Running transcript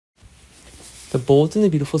The Bold and the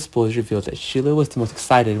Beautiful spoilers revealed that Sheila was the most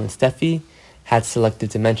excited when Steffy had selective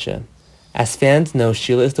dementia. As fans know,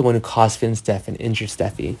 Sheila is the one who caused Finn's death and injured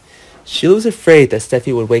Steffy. Sheila was afraid that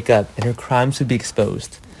Steffy would wake up and her crimes would be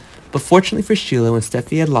exposed. But fortunately for Sheila, when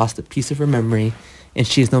Steffy had lost a piece of her memory, and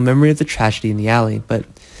she has no memory of the tragedy in the alley, but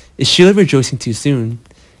is Sheila rejoicing too soon?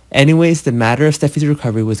 Anyways, the matter of Steffy's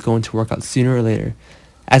recovery was going to work out sooner or later.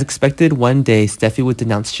 As expected, one day, Steffy would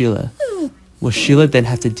denounce Sheila. Will Sheila then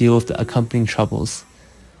have to deal with the accompanying troubles?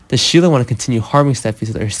 Does Sheila want to continue harming Steffy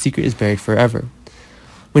so that her secret is buried forever?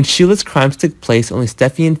 When Sheila's crimes took place, only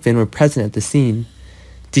Steffy and Finn were present at the scene.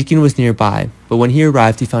 Deacon was nearby, but when he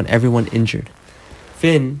arrived, he found everyone injured.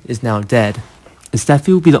 Finn is now dead, and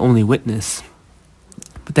Steffy will be the only witness.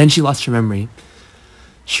 But then she lost her memory.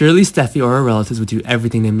 Surely Steffy or her relatives would do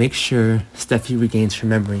everything to make sure Steffy regains her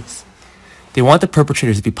memories. They want the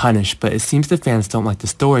perpetrators to be punished, but it seems the fans don't like the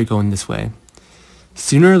story going this way.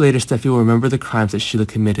 Sooner or later, Steffy will remember the crimes that Sheila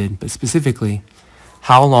committed, but specifically,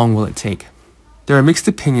 how long will it take? There are mixed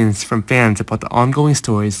opinions from fans about the ongoing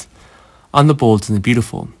stories on The Bold and the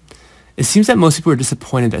Beautiful. It seems that most people are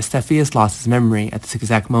disappointed that Steffy has lost his memory at this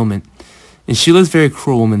exact moment, and Sheila is a very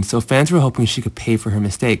cruel woman, so fans were hoping she could pay for her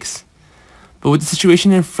mistakes. But with the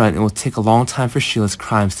situation in front, it will take a long time for Sheila's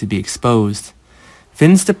crimes to be exposed.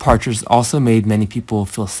 Finn's departures also made many people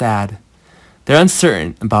feel sad. They're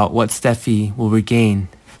uncertain about what Steffy will regain,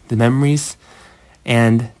 the memories,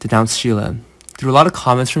 and denounce Sheila. Through a lot of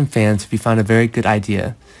comments from fans, we found a very good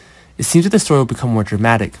idea. It seems that the story will become more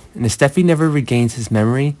dramatic, and if Steffy never regains his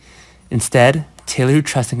memory, instead, Taylor, who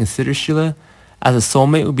trusts and considers Sheila as a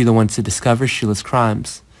soulmate, will be the one to discover Sheila's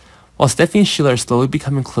crimes. While Steffy and Sheila are slowly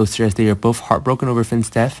becoming closer as they are both heartbroken over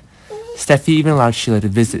Finn's death, Steffy even allowed Sheila to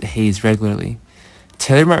visit Hayes regularly.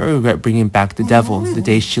 Taylor might regret bringing back the devil the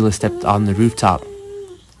day Sheila stepped on the rooftop.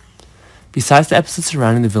 Besides the episodes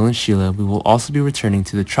surrounding the villain Sheila, we will also be returning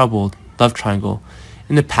to the troubled love triangle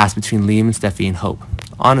in the past between Liam and Steffy and Hope.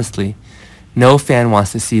 Honestly, no fan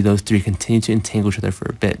wants to see those three continue to entangle each other for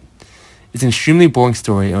a bit. It's an extremely boring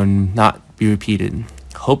story and will not be repeated.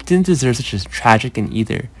 Hope didn't deserve such a tragic end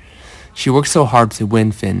either. She worked so hard to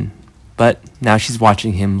win Finn, but now she's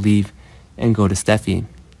watching him leave and go to Steffy.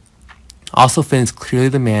 Also, Finn is clearly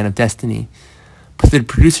the man of destiny, but the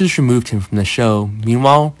producers removed him from the show.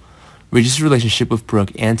 Meanwhile, Ridge's relationship with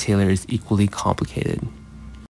Brooke and Taylor is equally complicated.